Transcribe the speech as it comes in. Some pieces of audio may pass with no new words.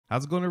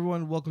How's it going,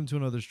 everyone? Welcome to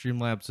another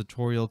Streamlabs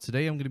tutorial.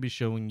 Today I'm going to be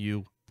showing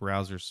you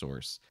browser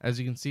source. As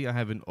you can see, I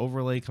have an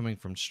overlay coming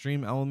from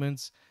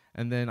StreamElements,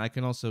 and then I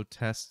can also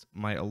test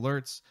my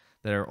alerts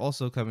that are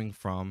also coming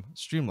from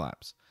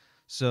Streamlabs.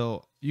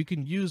 So you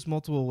can use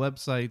multiple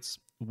websites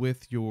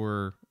with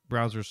your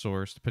browser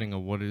source depending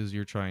on what it is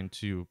you're trying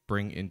to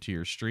bring into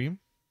your stream.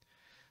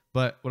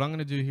 But what I'm going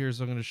to do here is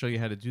I'm going to show you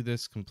how to do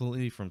this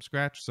completely from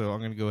scratch. So I'm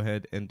going to go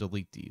ahead and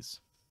delete these.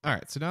 All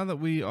right, so now that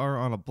we are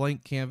on a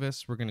blank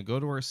canvas, we're going to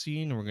go to our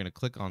scene and we're going to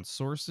click on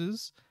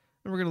sources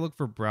and we're going to look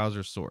for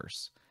browser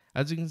source.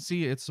 As you can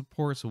see, it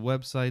supports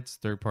websites,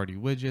 third-party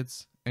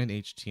widgets, and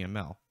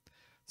HTML.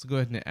 So go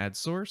ahead and add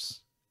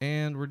source,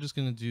 and we're just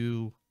going to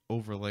do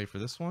overlay for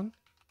this one.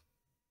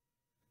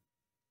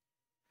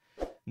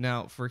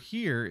 Now for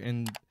here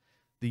in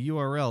the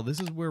URL, this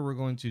is where we're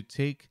going to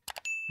take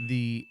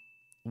the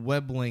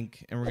web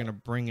link and we're going to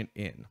bring it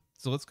in.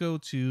 So let's go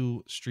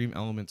to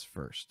StreamElements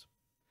first.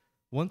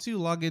 Once you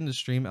log into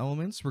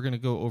StreamElements, we're going to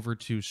go over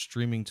to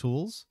Streaming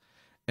Tools,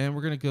 and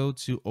we're going to go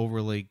to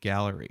Overlay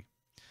Gallery.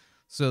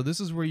 So this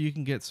is where you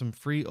can get some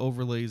free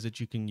overlays that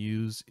you can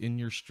use in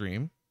your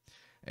stream.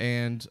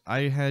 And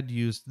I had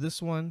used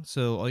this one,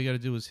 so all you got to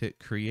do is hit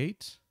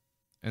Create,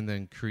 and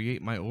then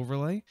Create My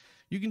Overlay.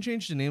 You can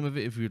change the name of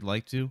it if you'd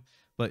like to,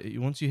 but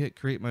once you hit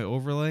Create My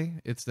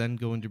Overlay, it's then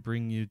going to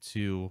bring you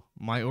to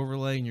My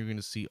Overlay, and you're going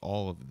to see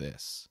all of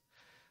this.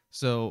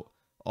 So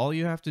all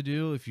you have to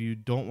do, if you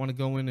don't want to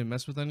go in and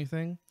mess with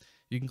anything,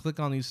 you can click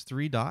on these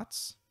three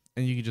dots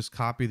and you can just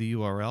copy the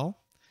URL.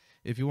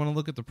 If you want to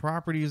look at the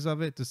properties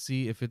of it to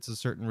see if it's a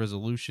certain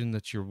resolution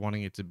that you're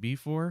wanting it to be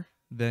for,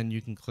 then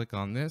you can click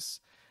on this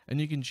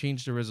and you can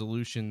change the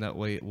resolution. That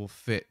way it will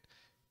fit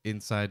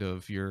inside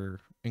of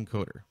your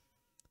encoder.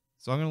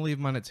 So I'm going to leave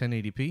mine at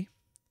 1080p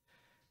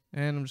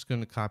and I'm just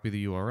going to copy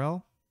the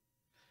URL.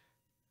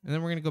 And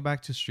then we're going to go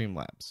back to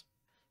Streamlabs.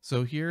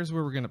 So here's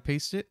where we're going to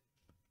paste it.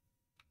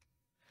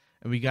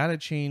 And we got to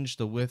change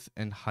the width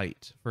and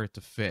height for it to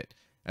fit.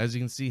 As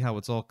you can see how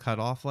it's all cut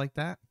off like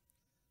that.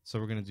 So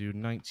we're going to do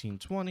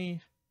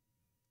 1920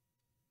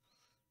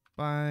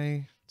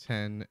 by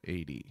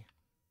 1080.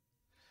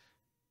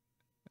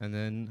 And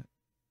then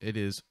it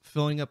is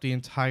filling up the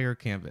entire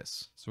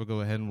canvas. So we'll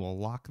go ahead and we'll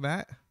lock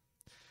that.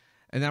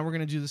 And now we're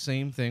going to do the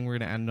same thing. We're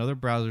going to add another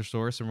browser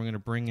source and we're going to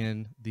bring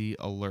in the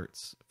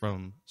alerts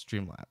from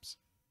Streamlabs.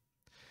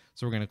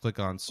 So we're going to click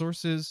on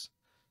sources,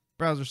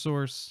 browser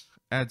source,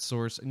 add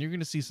source, and you're going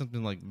to see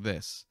something like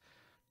this.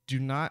 Do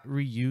not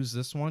reuse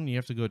this one. You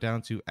have to go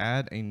down to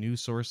add a new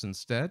source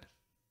instead.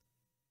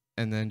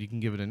 And then you can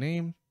give it a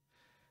name.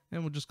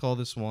 And we'll just call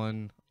this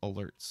one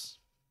alerts.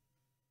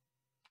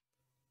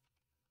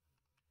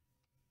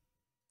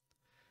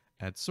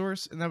 Add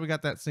source. And now we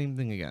got that same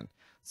thing again.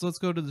 So let's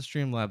go to the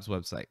Streamlabs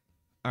website.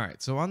 All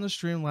right. So on the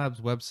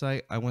Streamlabs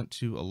website, I went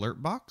to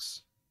alert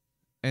box.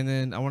 And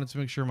then I wanted to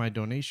make sure my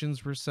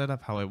donations were set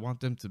up how I want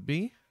them to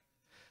be.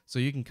 So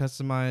you can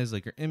customize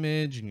like your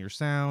image and your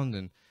sound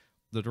and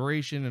the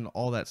duration and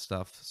all that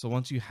stuff. So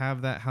once you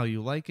have that how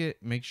you like it,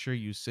 make sure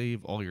you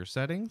save all your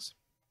settings.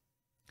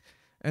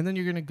 And then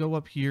you're going to go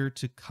up here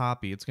to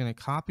copy. It's going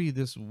to copy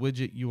this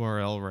widget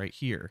URL right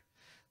here.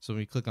 So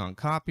we click on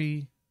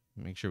copy,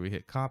 make sure we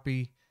hit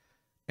copy.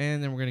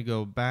 And then we're going to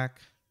go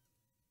back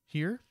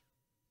here,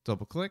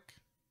 double click.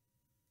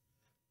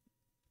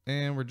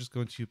 And we're just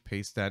going to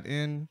paste that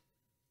in.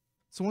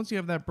 So once you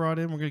have that brought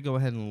in, we're going to go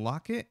ahead and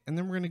lock it. And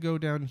then we're going to go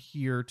down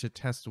here to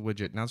test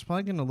widget. Now it's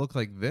probably going to look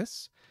like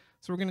this.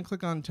 So we're going to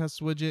click on test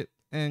widget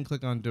and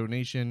click on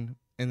donation.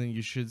 And then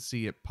you should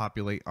see it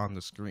populate on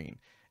the screen.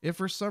 If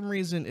for some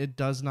reason it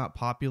does not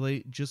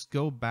populate, just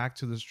go back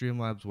to the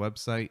Streamlabs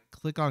website,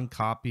 click on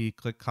copy,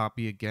 click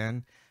copy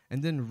again,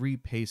 and then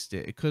repaste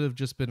it. It could have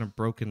just been a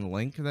broken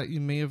link that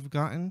you may have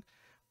gotten,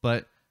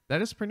 but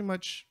that is pretty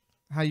much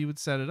how you would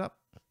set it up.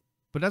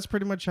 But that's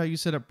pretty much how you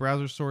set up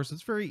browser source.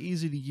 It's very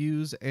easy to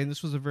use, and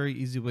this was a very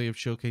easy way of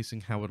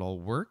showcasing how it all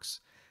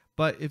works.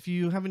 But if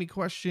you have any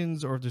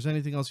questions or if there's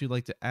anything else you'd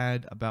like to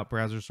add about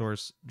browser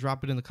source,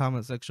 drop it in the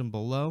comment section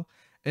below.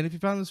 And if you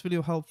found this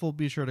video helpful,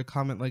 be sure to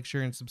comment, like,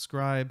 share, and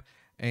subscribe.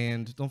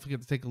 And don't forget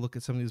to take a look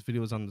at some of these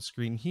videos on the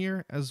screen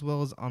here, as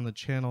well as on the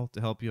channel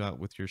to help you out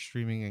with your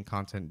streaming and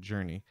content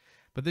journey.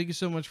 But thank you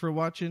so much for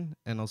watching,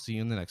 and I'll see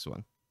you in the next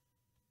one.